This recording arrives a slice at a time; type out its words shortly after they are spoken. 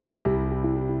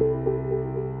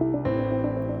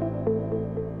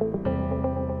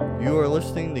You are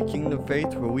listening to Kingdom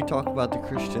Faith, where we talk about the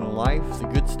Christian life, the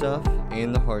good stuff,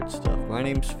 and the hard stuff. My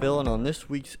name's Phil, and on this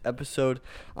week's episode,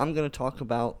 I'm going to talk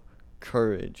about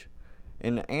courage.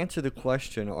 And to answer the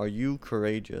question, are you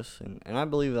courageous? And I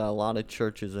believe that a lot of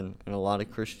churches and a lot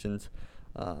of Christians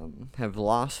have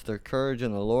lost their courage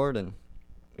in the Lord, and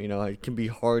it can be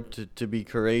hard to be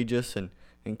courageous and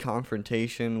in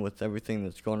confrontation with everything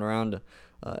that's going around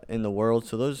in the world.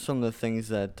 So those are some of the things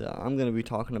that I'm going to be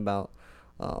talking about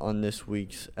on this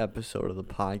week's episode of the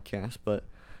podcast. But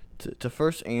to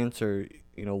first answer,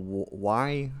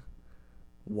 why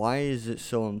is it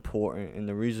so important, and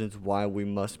the reasons why we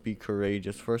must be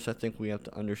courageous. First, I think we have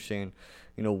to understand,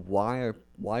 why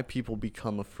people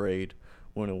become afraid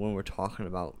when we're talking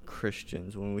about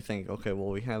Christians. When we think, okay, well,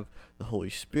 we have the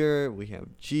Holy Spirit, we have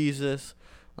Jesus,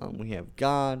 we have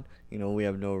God, we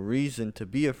have no reason to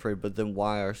be afraid. But then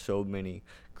why are so many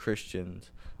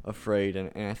Christians afraid?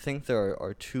 And I think there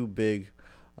are two big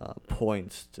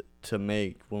points to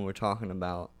make when we're talking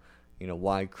about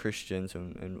why Christians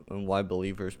and why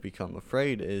believers become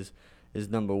afraid is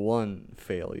number one,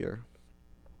 failure.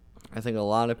 I think a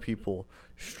lot of people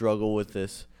struggle with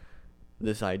this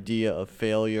idea of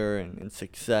failure and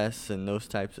success and those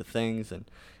types of things. And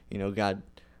God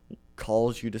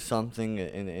calls you to something,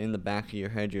 and in the back of your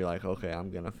head you're like, okay, I'm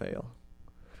gonna fail,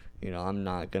 I'm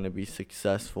not gonna be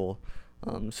successful.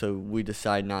 So we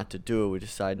decide not to do it. We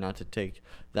decide not to take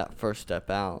that first step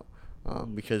out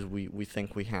because we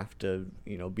think we have to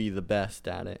be the best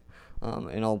at it,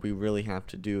 and all we really have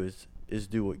to do is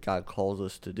do what God calls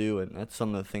us to do. And that's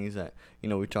some of the things that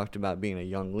we talked about being a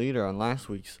young leader on last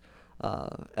week's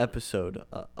episode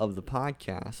of the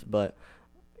podcast. But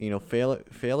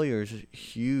failure is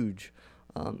huge,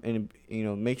 and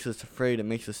it makes us afraid. It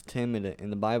makes us timid,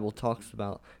 and the Bible talks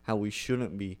about how we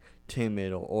shouldn't be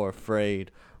timid or afraid,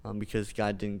 because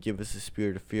God didn't give us a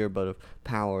spirit of fear, but of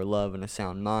power, love, and a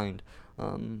sound mind,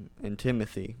 in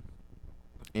Timothy.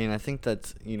 And I think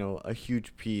that's a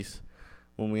huge piece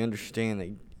when we understand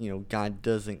that God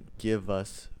doesn't give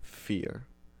us fear.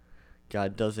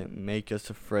 God doesn't make us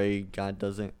afraid. God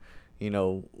doesn't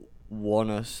want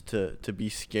us to be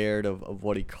scared of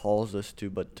what he calls us to,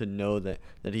 but to know that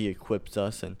he equips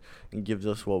us and gives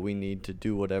us what we need to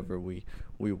do whatever we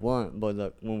want.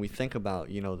 But when we think about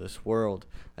this world,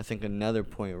 I think another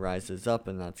point rises up,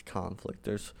 and that's conflict.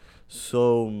 There's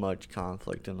so much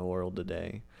conflict in the world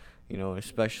today,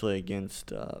 especially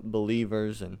against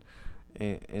believers and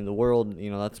the world.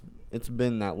 It's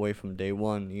been that way from day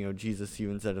one. Jesus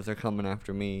even said, if they're coming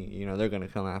after me, they're going to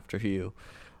come after you.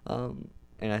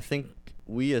 And I think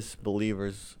we as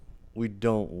believers, we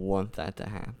don't want that to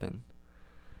happen.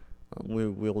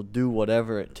 We'll do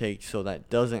whatever it takes so that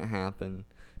doesn't happen,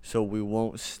 so we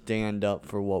won't stand up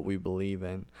for what we believe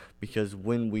in. Because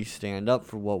when we stand up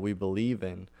for what we believe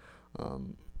in,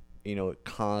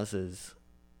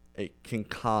 it can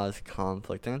cause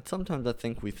conflict. And sometimes I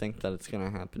think we think that it's going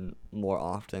to happen more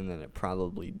often than it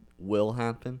probably will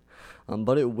happen.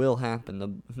 But it will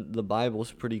happen. The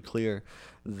Bible's pretty clear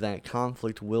that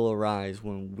conflict will arise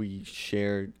when we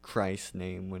share Christ's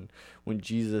name. When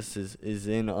Jesus is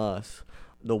in us,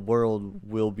 the world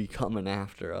will be coming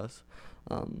after us.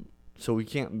 So we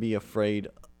can't be afraid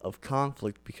of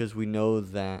conflict because we know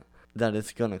that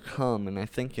it's going to come. And I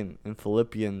think in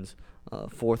Philippians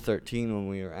 4:13, when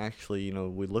we are actually,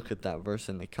 we look at that verse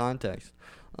in the context,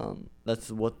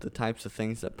 that's what the types of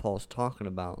things that Paul's talking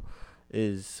about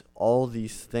is all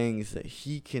these things that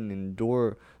he can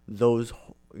endure, those,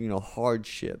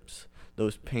 hardships,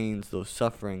 those pains, those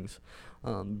sufferings,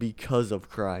 because of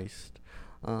Christ.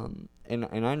 And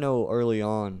I know early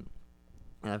on,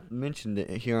 and I've mentioned it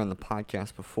here on the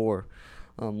podcast before,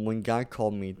 when God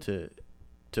called me to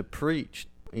preach,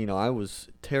 I was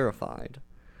terrified.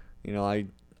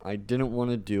 I didn't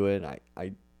want to do it.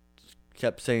 I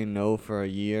kept saying no for a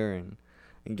year, and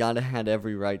God had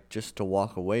every right just to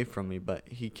walk away from me, but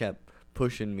he kept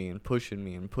pushing me and pushing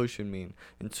me and pushing me.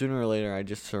 And sooner or later, I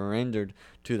just surrendered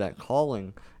to that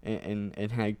calling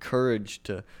and had courage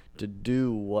to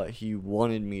do what he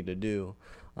wanted me to do.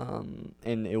 And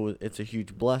it's a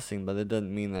huge blessing, but it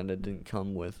doesn't mean that it didn't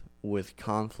come with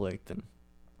conflict.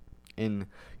 And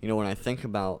when I think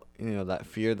about that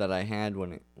fear that I had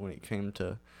when it came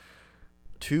to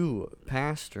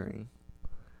pastoring,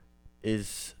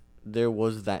 is there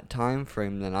was that time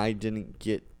frame that I didn't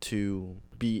get to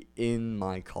be in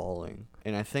my calling.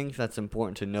 And I think that's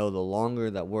important to know. The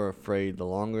longer that we're afraid, the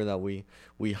longer that we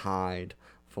hide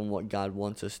from what God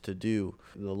wants us to do,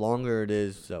 the longer it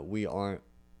is that we aren't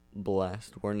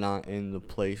blessed. We're not in the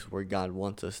place where God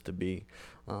wants us to be.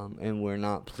 And we're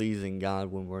not pleasing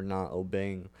God when we're not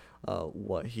obeying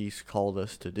what He's called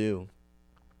us to do.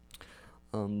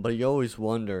 But you always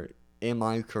wonder, am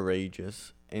I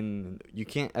courageous? And you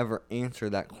can't ever answer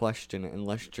that question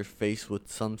unless you're faced with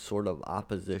some sort of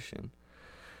opposition.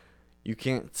 You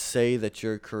can't say that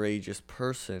you're a courageous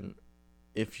person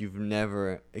if you've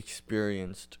never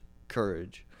experienced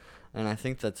courage. And I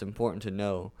think that's important to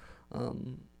know.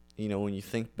 When you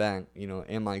think back,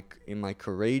 am I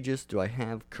courageous? Do I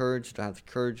have courage? Do I have the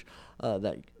courage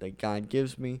that God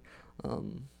gives me?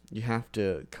 You have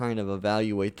to kind of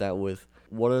evaluate that with,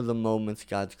 what are the moments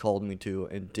God's called me to,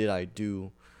 and did I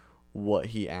do what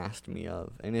He asked me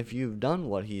of? And if you've done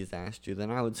what He's asked you, then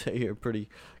I would say you're a pretty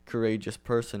courageous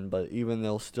person. But even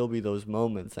there'll still be those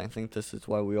moments. I think this is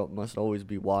why we must always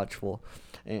be watchful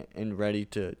and ready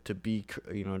to be,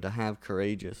 to have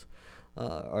courageous,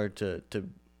 or to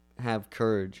have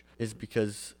courage, is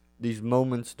because these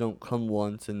moments don't come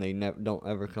once and they don't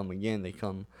ever come again. They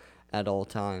come at all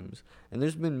times. And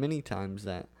there's been many times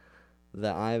that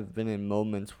I've been in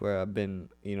moments where I've been,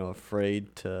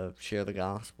 afraid to share the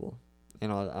gospel.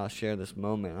 And I'll share this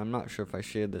moment. I'm not sure if I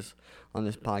shared this on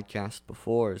this podcast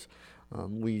before.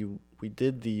 We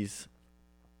did these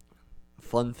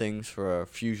fun things for our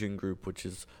fusion group, which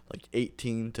is like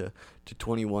 18 to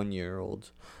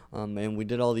 21-year-olds. And we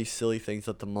did all these silly things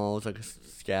at the mall. It was like a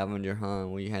scavenger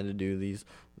hunt where you had to do these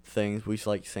things. We used to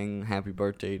like sing happy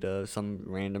birthday to some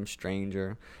random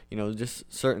stranger,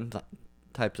 just certain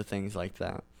types of things like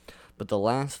that. But the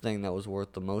last thing that was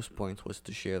worth the most points was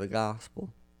to share the gospel.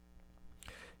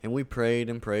 And we prayed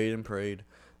and prayed and prayed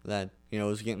that, it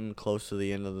was getting close to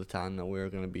the end of the time that we were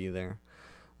going to be there.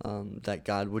 That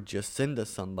God would just send us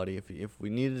somebody. If we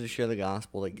needed to share the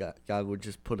gospel, that God would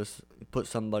just put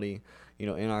somebody,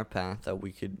 in our path that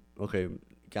we could, okay,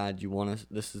 God,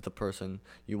 this is the person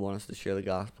you want us to share the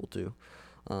gospel to.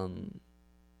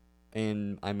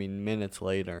 And I mean, minutes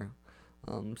later,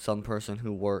 some person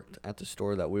who worked at the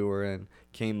store that we were in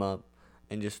came up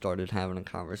and just started having a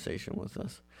conversation with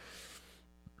us.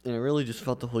 And I really just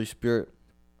felt the Holy Spirit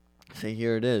say,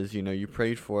 here it is, you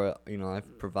prayed for it,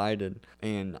 I've provided.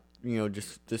 And,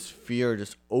 just this fear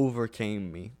just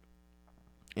overcame me.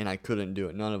 And I couldn't do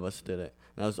it. None of us did it.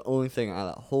 And that was the only thing out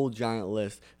of that whole giant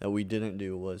list that we didn't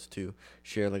do, was to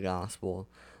share the gospel.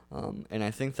 And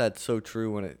I think that's so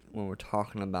true when we're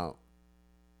talking about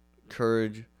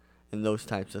courage and those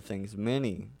types of things.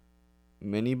 Many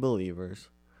believers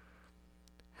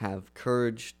have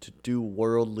courage to do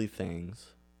worldly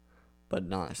things, but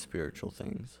not spiritual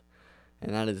things.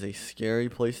 And that is a scary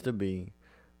place to be,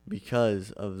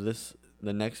 because of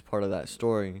the next part of that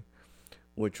story,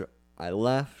 which I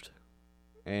left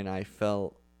and I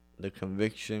felt the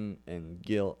conviction and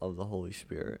guilt of the Holy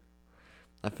Spirit.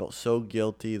 I felt so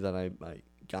guilty that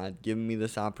God had given me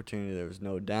this opportunity. There was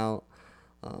no doubt.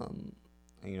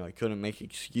 I couldn't make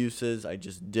excuses. I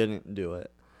just didn't do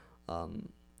it.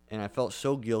 And I felt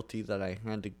so guilty that I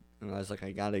had to, I was like,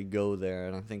 I gotta go there.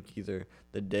 And I think either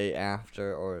the day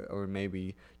after or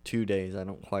maybe 2 days, I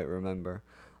don't quite remember.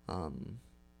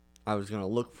 I was gonna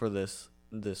look for this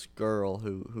girl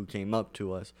who came up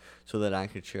to us so that I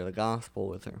could share the gospel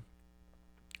with her.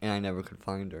 And I never could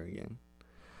find her again.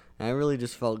 And I really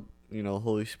just felt,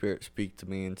 Holy Spirit speak to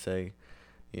me and say,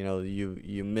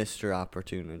 you missed your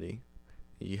opportunity.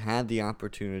 You had the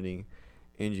opportunity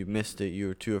and you missed it. You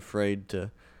were too afraid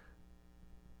to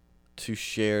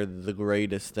share the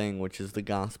greatest thing, which is the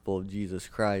gospel of Jesus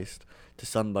Christ, to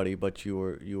somebody, but you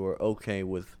were okay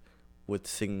with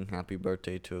singing happy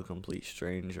birthday to a complete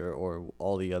stranger or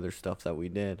all the other stuff that we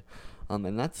did.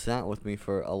 And that sat with me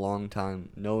for a long time,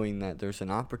 knowing that there's an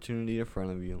opportunity in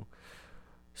front of you.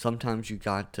 Sometimes you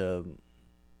got to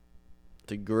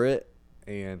grit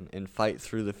and fight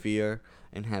through the fear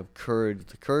and have courage,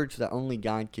 the courage that only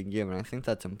God can give. And I think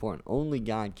that's important. Only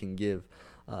God can give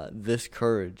this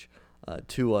courage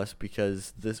to us,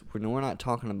 because we're not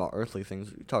talking about earthly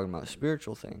things, we're talking about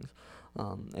spiritual things.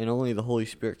 And only the Holy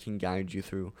Spirit can guide you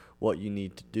through what you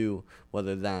need to do,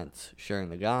 whether that's sharing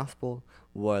the gospel,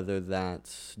 whether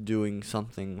that's doing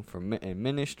something in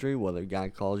ministry, whether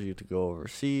God calls you to go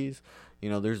overseas.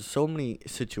 There's so many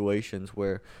situations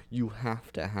where you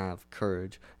have to have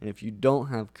courage. And if you don't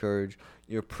have courage,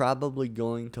 you're probably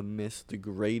going to miss the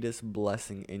greatest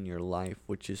blessing in your life,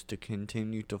 which is to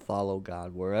continue to follow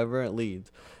God wherever it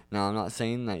leads. Now, I'm not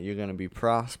saying that you're going to be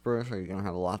prosperous or you're going to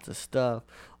have lots of stuff.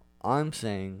 I'm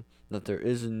saying that there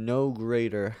is no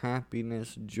greater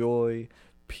happiness, joy,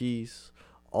 peace,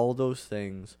 all those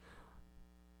things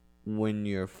when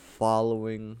you're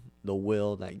following the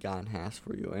will that God has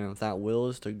for you. And if that will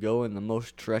is to go in the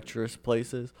most treacherous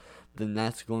places, then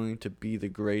that's going to be the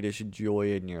greatest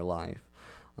joy in your life.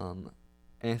 And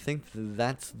I think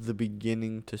that's the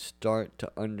beginning to start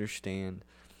to understand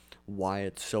why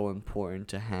it's so important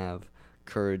to have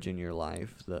courage in your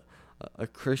life. A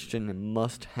Christian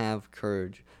must have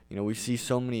courage. We see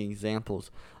so many examples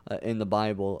in the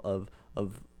Bible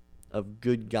of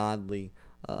good, godly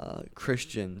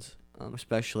Christians,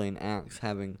 especially in Acts,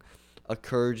 having a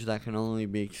courage that can only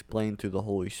be explained through the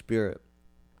Holy Spirit.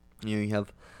 You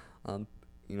have,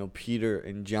 Peter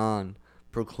and John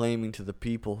proclaiming to the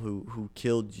people who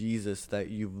killed Jesus that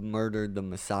you've murdered the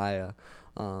Messiah.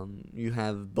 You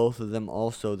have both of them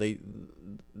also. The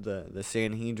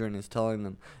Sanhedrin is telling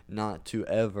them not to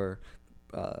ever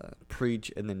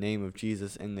preach in the name of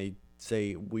Jesus, and they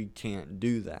say we can't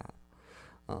do that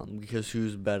because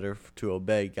who's better to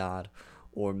obey, God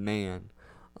or man?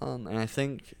 And I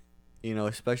think,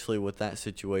 especially with that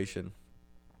situation,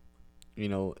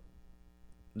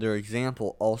 their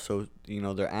example also,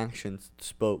 their actions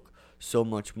spoke so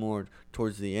much more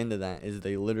towards the end of that, is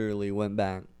they literally went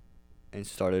back and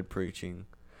started preaching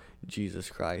Jesus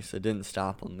Christ. It didn't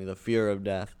stop them. The fear of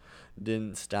death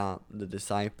didn't stop the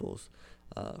disciples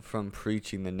from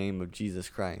preaching the name of Jesus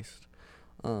Christ.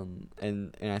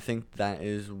 And I think that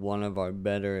is one of our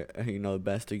better,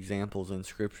 best examples in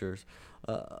scriptures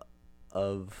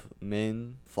of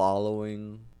men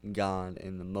following God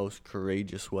in the most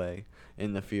courageous way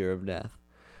in the fear of death.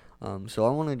 So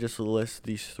I want to just list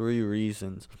these 3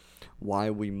 reasons why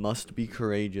we must be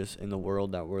courageous in the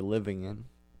world that we're living in.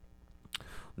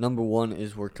 Number 1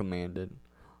 is we're commanded.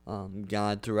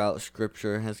 God throughout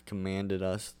Scripture has commanded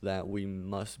us that we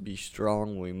must be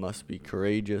strong, we must be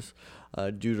courageous.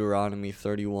 Deuteronomy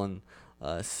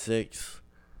 31:6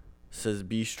 says,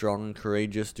 "Be strong and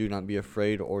courageous, do not be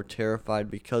afraid or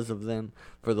terrified because of them,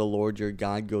 for the Lord your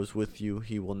God goes with you.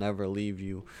 He will never leave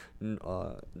you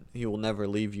nor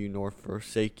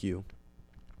forsake you."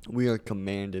 We are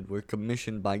commanded, we're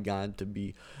commissioned by God to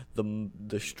be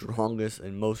the strongest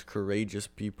and most courageous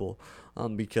people,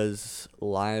 because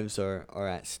lives are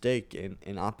at stake,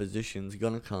 and opposition's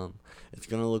going to come. It's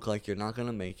going to look like you're not going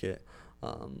to make it,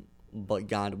 but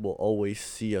God will always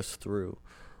see us through.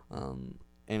 And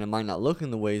it might not look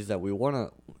in the ways that we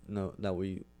want to that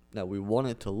we want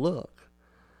it to look,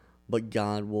 but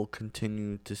God will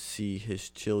continue to see his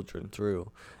children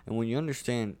through. And when you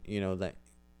understand,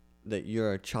 that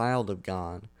you're a child of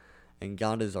God and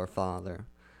God is our Father,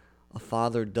 a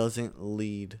father doesn't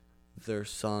lead their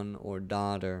son or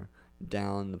daughter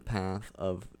down the path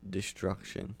of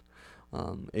destruction.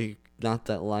 Not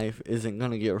that life isn't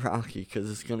going to get rocky, because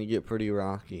it's going to get pretty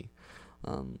rocky.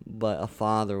 But a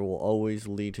father will always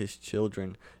lead his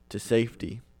children to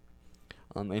safety.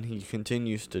 And he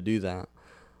continues to do that.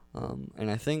 And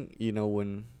I think,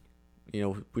 when,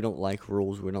 we don't like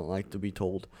rules, we don't like to be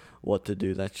told what to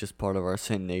do. That's just part of our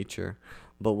sin nature.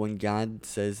 But when God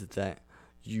says that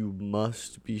you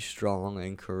must be strong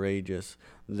and courageous,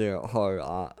 there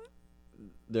are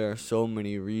so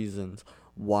many reasons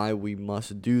why we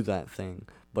must do that thing.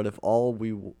 But if all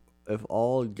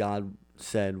God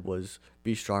said was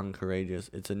be strong and courageous,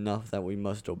 it's enough that we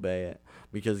must obey it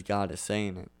because God is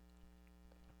saying it.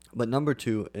 But number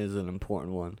 2 is an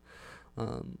important one.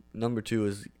 Number 2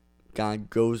 is God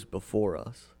goes before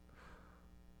us.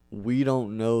 We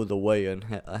don't know the way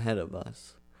ahead of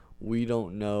us. We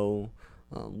don't know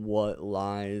what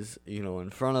lies, in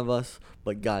front of us,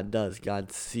 but God does.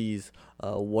 God sees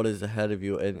what is ahead of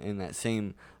you. And in that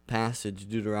same passage,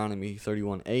 Deuteronomy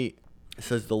 31:8, it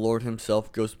says, "The Lord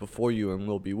himself goes before you and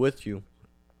will be with you.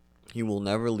 He will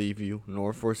never leave you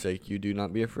nor forsake you. Do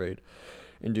not be afraid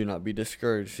and do not be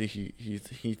discouraged." See,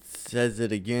 he says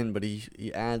it again, but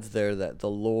he adds there that the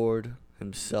Lord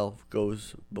himself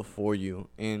goes before you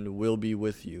and will be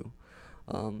with you.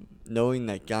 Knowing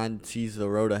that God sees the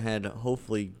road ahead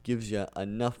hopefully gives you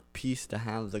enough peace to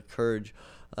have the courage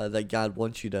that God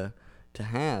wants you to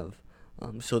have,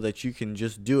 so that you can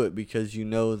just do it because you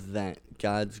know that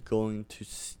God's going to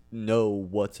know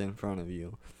what's in front of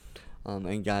you.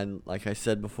 And God, like I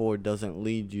said before, doesn't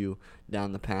lead you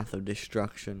down the path of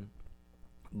destruction.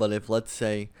 But if, let's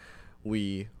say,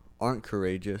 we aren't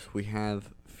courageous, we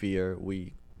have fear,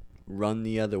 we run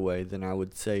the other way, then I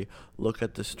would say look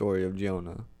at the story of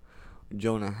Jonah.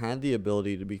 Jonah had the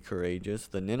ability to be courageous.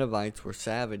 The Ninevites were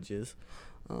savages.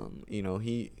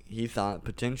 He thought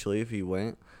potentially if he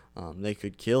went, they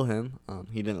could kill him.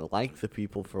 He didn't like the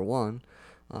people, for one.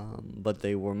 But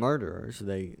they were murderers.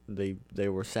 They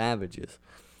were savages.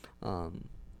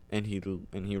 and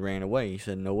he ran away. He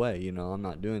said, "No way, I'm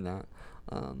not doing that."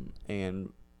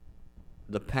 And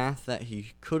the path that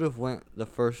he could have went the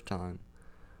first time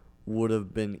would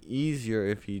have been easier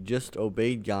if he just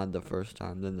obeyed God the first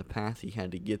time than the path he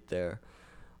had to get there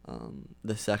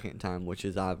the second time, which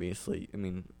is obviously,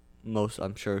 most,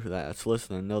 I'm sure that's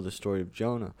listening know the story of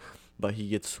Jonah, but he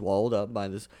gets swallowed up by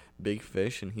this big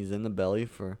fish, and he's in the belly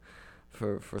for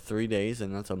 3 days,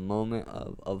 and that's a moment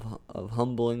of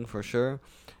humbling for sure.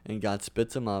 And God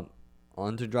spits him up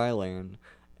onto dry land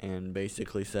and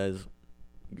basically says,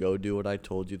 "Go do what I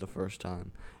told you the first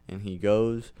time." And he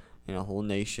goes, and a whole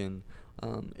nation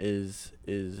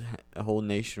a whole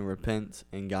nation repents,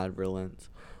 and God relents.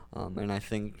 And I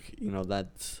think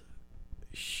that's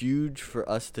huge for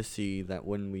us to see, that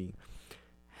when we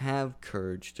have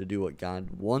courage to do what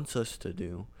God wants us to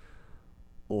do,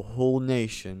 a whole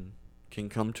nation can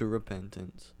come to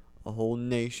repentance. A whole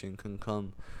nation can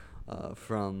come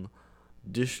from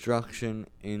destruction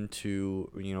into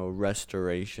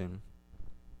restoration.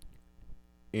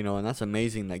 And that's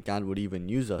amazing that God would even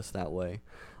use us that way.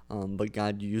 But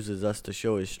God uses us to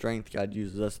show his strength. God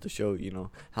uses us to show,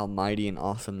 how mighty and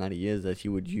awesome that he is, that he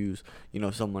would use,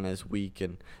 someone as weak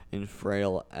and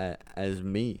frail as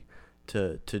me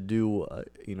to do,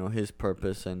 his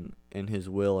purpose and his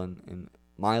will in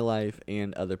my life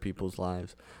and other people's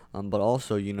lives. But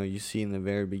also, you see in the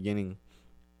very beginning,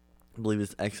 I believe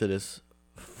it's Exodus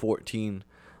 14,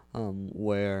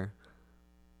 where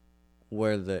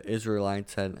the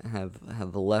Israelites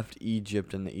have left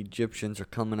Egypt, and the Egyptians are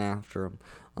coming after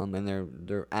them, and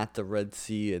they're at the Red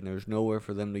Sea, and there's nowhere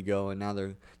for them to go, and now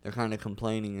they're kind of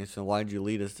complaining, and so why'd you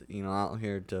lead us out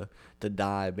here to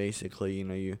die, basically.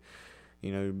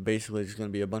 Basically there's going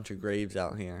to be a bunch of graves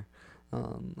out here.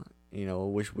 I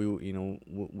wish we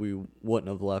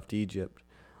wouldn't have left Egypt.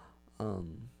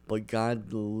 But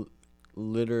God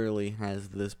literally has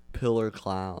this pillar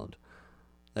cloud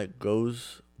that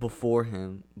goes before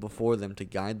them to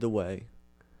guide the way,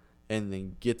 and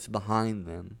then gets behind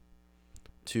them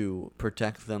to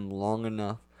protect them long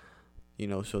enough,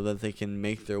 so that they can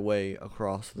make their way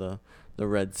across the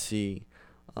Red Sea.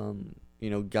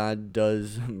 God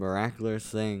does miraculous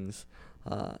things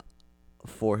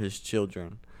for his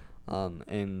children,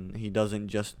 and he doesn't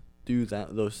just do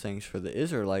those things for the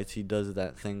Israelites. He does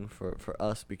that thing for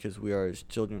us, because we are his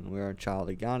children. We are a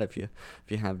child of God if you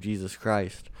have Jesus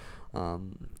Christ.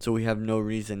 So we have no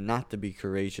reason not to be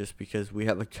courageous, because we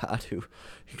have a God who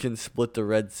can split the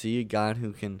Red Sea, a God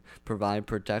who can provide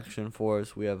protection for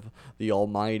us. We have the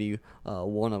Almighty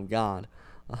One of God.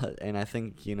 And I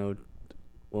think,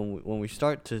 when we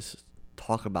start to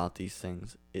talk about these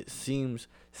things, it seems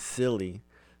silly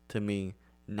to me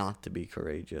not to be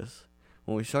courageous.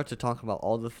 When we start to talk about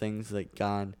all the things that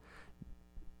God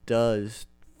does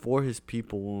for his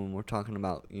people, when we're talking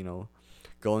about,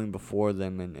 going before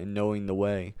them and knowing the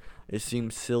way, it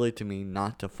seems silly to me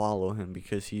not to follow him,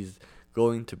 because he's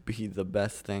going to be the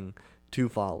best thing to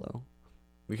follow.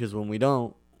 Because when we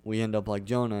don't, we end up like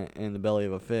Jonah in the belly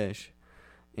of a fish.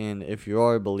 And if you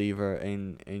are a believer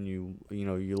and you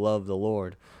love the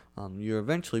Lord, you're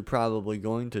eventually probably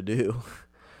going to do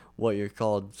what you're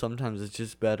called. Sometimes it's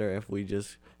just better if we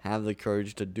just have the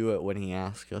courage to do it when he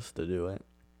asks us to do it.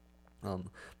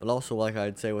 But also, like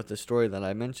I'd say with the story that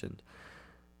I mentioned,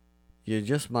 you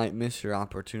just might miss your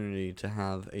opportunity to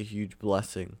have a huge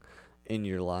blessing in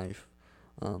your life.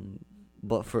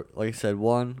 But for, like I said,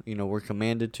 one, we're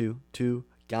commanded to. Two,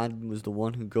 God was the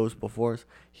one who goes before us.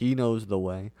 He knows the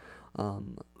way.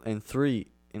 And three,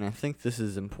 and I think this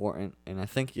is important, and I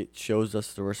think it shows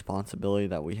us the responsibility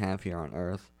that we have here on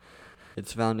earth.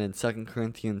 It's found in 2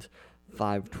 Corinthians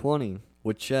 5:20,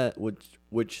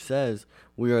 which says,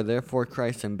 "We are therefore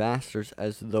Christ's ambassadors,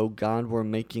 as though God were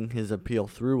making his appeal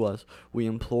through us. We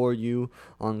implore you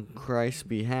on Christ's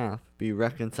behalf, be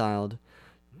reconciled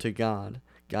to God.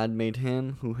 God made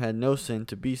him who had no sin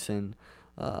to be sin,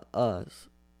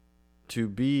 to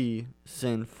be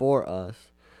sin for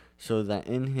us, so that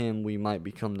in him we might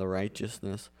become the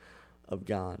righteousness of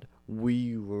God."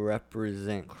 We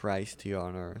represent Christ here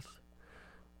on earth.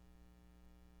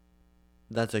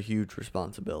 That's a huge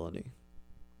responsibility.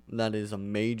 That is a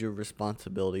major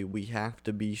responsibility. We have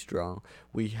to be strong.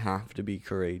 We have to be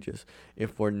courageous.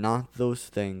 If we're not those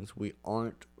things, we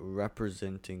aren't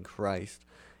representing Christ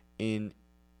in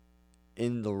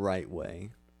the right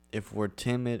way. If we're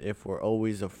timid, if we're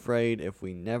always afraid, if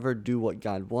we never do what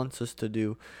God wants us to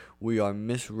do, we are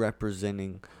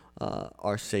misrepresenting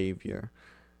our Savior.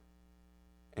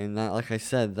 And that, like I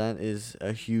said, that is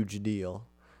a huge deal.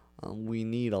 We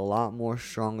need a lot more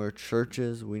stronger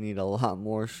churches. We need a lot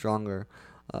more stronger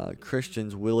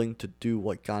Christians willing to do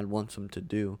what God wants them to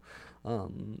do.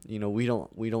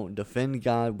 We don't defend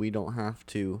God. We don't have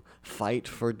to fight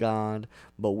for God,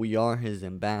 but we are His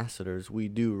ambassadors. We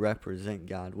do represent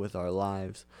God with our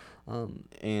lives,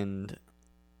 and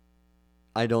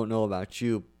I don't know about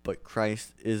you, but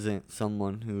Christ isn't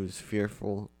someone who's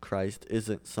fearful. Christ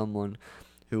isn't someone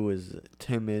who is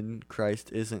timid.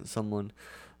 Christ isn't someone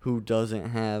who doesn't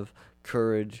have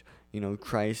courage.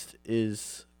 Christ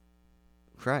is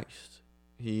Christ.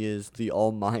 He is the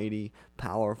almighty,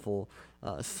 powerful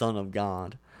Son of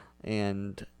God.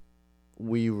 And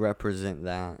we represent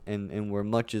that. And where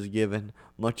much is given,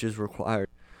 much is required.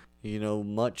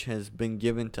 Much has been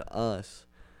given to us.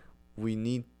 We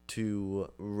need to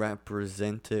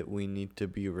represent it. We need to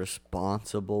be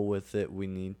responsible with it. We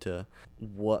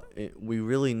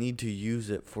really need to use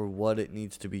it for what it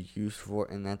needs to be used for,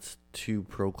 and that's to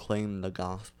proclaim the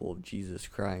gospel of Jesus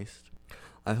Christ.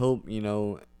 I hope,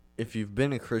 if you've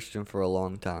been a Christian for a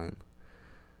long time,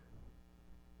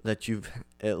 that you've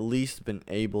at least been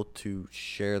able to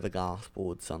share the gospel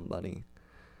with somebody.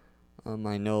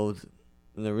 I know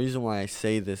the reason why I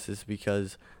say this is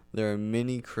because there are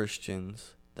many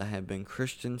Christians that have been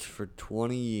Christians for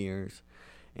 20 years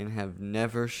and have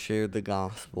never shared the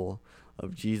gospel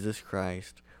of Jesus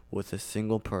Christ with a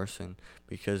single person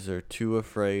because they're too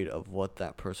afraid of what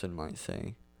that person might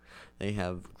say. They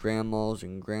have grandmas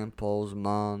and grandpas,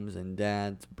 moms and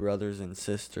dads, brothers and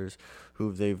sisters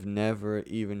who they've never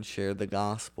even shared the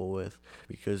gospel with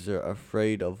because they're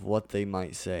afraid of what they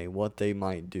might say, what they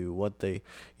might do, what they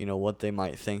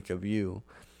might think of you.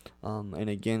 And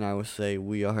again, I would say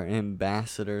we are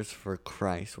ambassadors for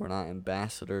Christ. We're not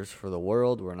ambassadors for the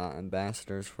world. We're not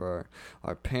ambassadors for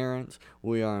our parents.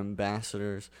 We are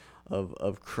ambassadors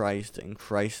of Christ and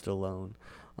Christ alone.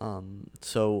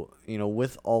 So,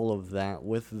 with all of that,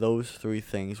 with those three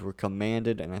things, we're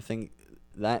commanded, and I think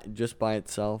that just by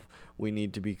itself, we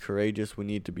need to be courageous, we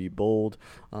need to be bold,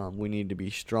 we need to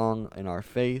be strong in our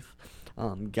faith.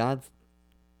 God's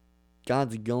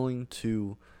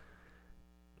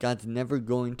never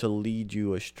going to lead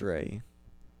you astray.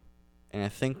 And I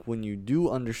think when you do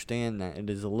understand that, it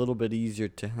is a little bit easier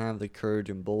to have the courage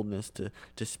and boldness to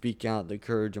speak out, the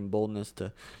courage and boldness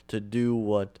to do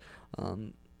what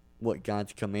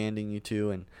God's commanding you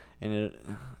to. And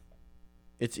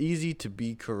it's easy to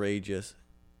be courageous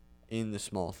in the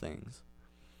small things.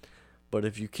 But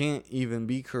if you can't even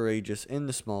be courageous in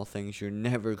the small things, you're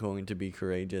never going to be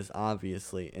courageous,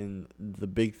 obviously, in the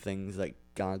big things that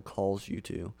God calls you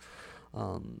to.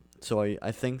 So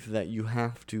I think that you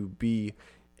have to be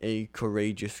a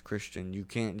courageous Christian. You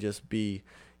can't just be,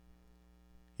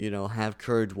 have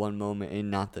courage one moment and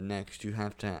not the next. You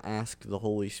have to ask the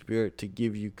Holy Spirit to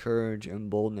give you courage and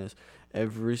boldness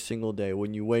every single day.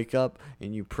 When you wake up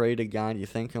and you pray to God, you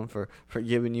thank Him for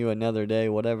giving you another day,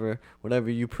 whatever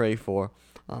you pray for.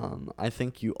 I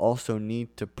think you also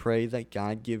need to pray that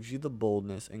God gives you the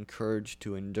boldness and courage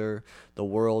to endure the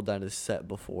world that is set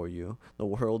before you, the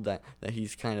world that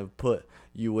He's kind of put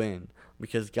you in,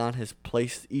 because God has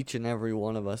placed each and every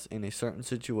one of us in a certain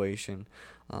situation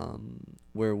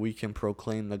where we can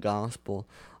proclaim the gospel,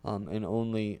 and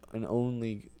only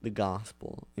the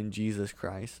gospel in Jesus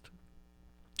Christ.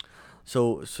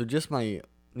 So just this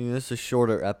is a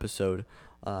shorter episode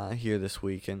here this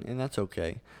week, and that's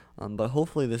okay. But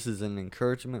hopefully this is an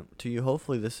encouragement to you.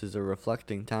 Hopefully this is a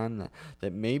reflecting time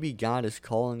that maybe God is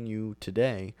calling you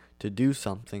today to do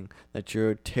something that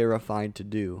you're terrified to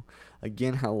do.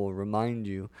 Again, I will remind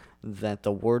you that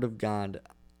the Word of God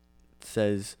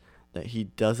says that He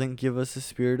doesn't give us a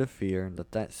spirit of fear,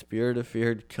 that spirit of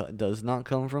fear does not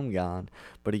come from God,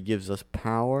 but He gives us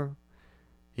power,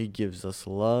 He gives us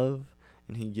love,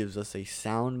 and He gives us a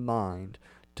sound mind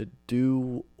to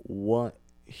do what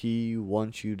He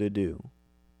wants you to do.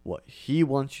 What He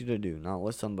wants you to do, not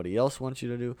what somebody else wants you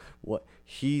to do, what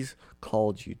He's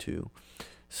called you to.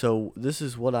 So this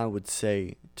is what I would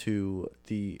say to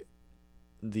the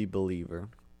believer.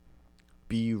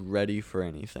 Be ready for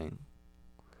anything.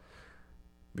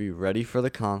 Be ready for the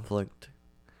conflict.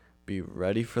 Be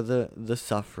ready for the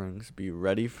sufferings. Be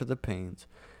ready for the pains.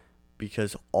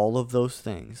 Because all of those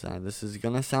things, and this is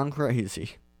going to sound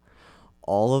crazy,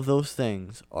 all of those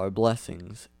things are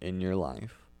blessings in your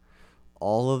life.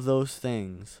 All of those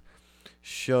things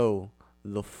show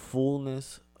the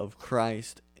fullness of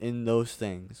Christ in those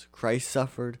things. Christ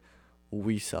suffered,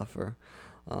 we suffer.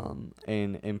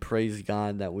 And praise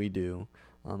God that we do.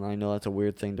 I know that's a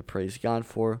weird thing to praise God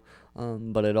for,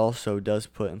 but it also does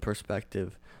put in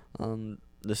perspective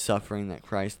the suffering that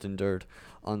Christ endured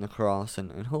on the cross,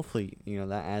 and hopefully,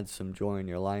 that adds some joy in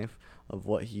your life of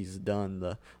what he's done,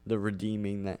 the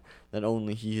redeeming that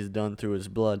only he has done through his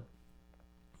blood.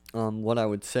 What I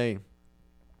would say,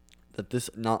 that this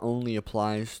not only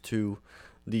applies to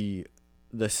the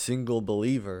single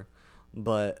believer,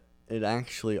 but it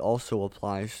actually also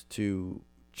applies to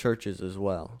churches as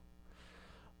well.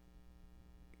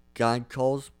 God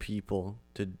calls people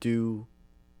to do,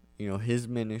 his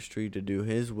ministry, to do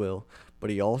his will, but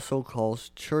he also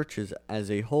calls churches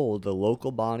as a whole, the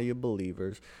local body of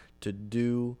believers, to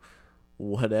do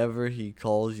whatever he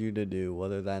calls you to do,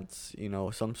 whether that's,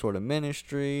 some sort of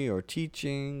ministry or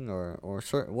teaching or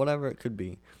certain, whatever it could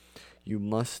be. You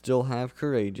must still have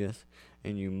courageous,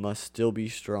 and you must still be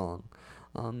strong.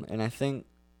 And I think,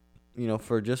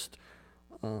 for just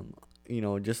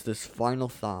this final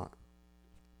thought,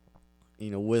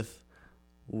 with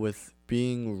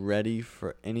being ready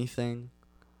for anything,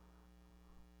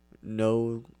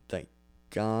 know that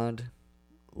God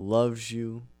loves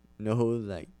you, know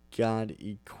that God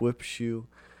equips you,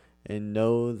 and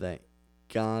know that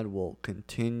God will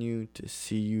continue to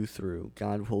see you through.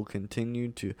 God will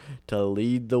continue to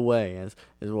lead the way, as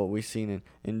what we've seen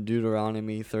in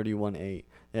Deuteronomy 31:8,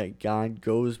 that God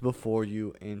goes before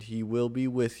you and he will be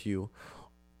with you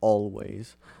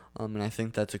always. And I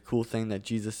think that's a cool thing that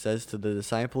Jesus says to the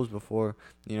disciples before,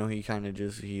 he kind of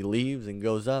he leaves and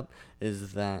goes up,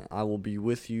 is that I will be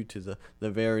with you to the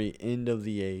very end of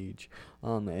the age.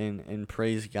 And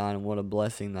praise God, and what a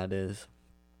blessing that is.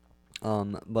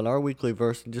 But our weekly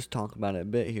verse, and just talk about it a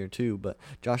bit here too, but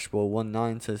Joshua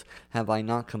 1:9 says, "Have I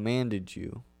not commanded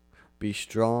you? Be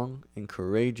strong and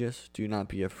courageous. Do not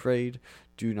be afraid.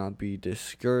 Do not be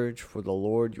discouraged, for the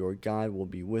Lord your God will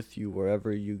be with you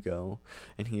wherever you go."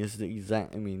 And he is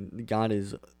God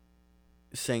is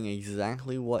saying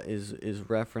exactly what is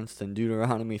referenced in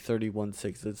Deuteronomy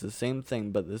 31:6. It's the same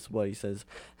thing, but this is what he says: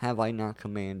 "Have I not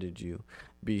commanded you?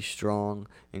 Be strong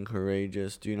and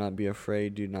courageous. Do not be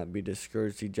afraid. Do not be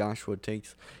discouraged." See, Joshua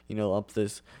takes, up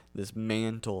this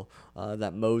mantle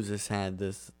that Moses had,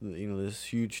 this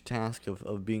huge task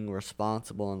of being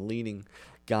responsible and leading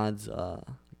God's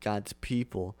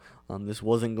people. This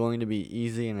wasn't going to be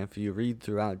easy, and if you read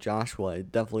throughout Joshua,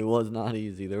 it definitely was not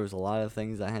easy. There was a lot of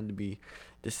things that had to be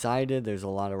decided. There's a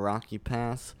lot of rocky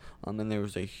paths, and there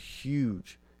was a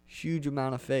huge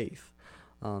amount of faith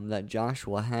that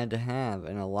Joshua had to have,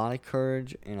 and a lot of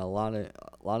courage and a lot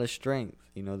of strength.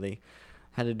 They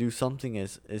had to do something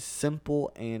as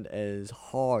simple and as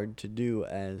hard to do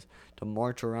as to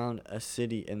march around a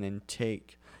city and then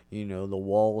take, the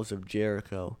walls of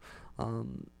Jericho.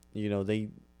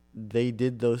 They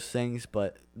did those things,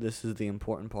 but this is the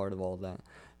important part of all that.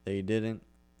 They didn't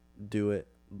do it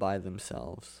by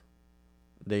themselves.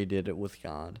 They did it with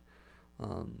God.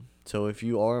 So if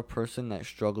you are a person that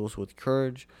struggles with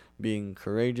courage, being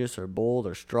courageous or bold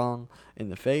or strong in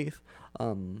the faith,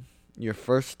 your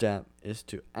first step is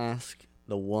to ask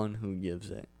the one who gives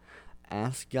it.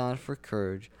 Ask God for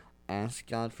courage. Ask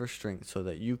God for strength so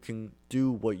that you can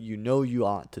do what you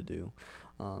ought to do.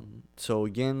 So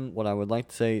again, what I would like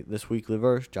to say, this weekly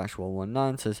verse, Joshua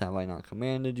 1:9 says, "Have I not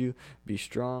commanded you? Be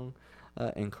strong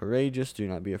and courageous. Do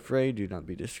not be afraid. Do not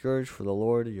be discouraged, for the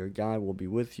Lord your God will be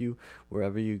with you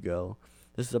wherever you go."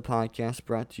 This is a podcast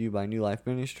brought to you by New Life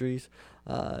Ministries.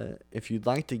 If you'd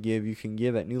like to give, you can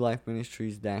give at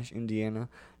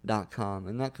newlifeministries-indiana.com.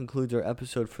 And that concludes our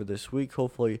episode for this week.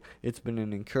 Hopefully it's been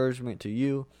an encouragement to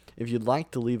you. If you'd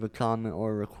like to leave a comment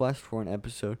or a request for an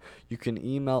episode, you can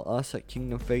email us at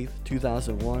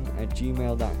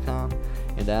kingdomfaith2001@gmail.com.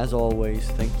 And as always,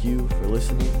 thank you for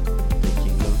listening to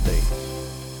Kingdom Faith.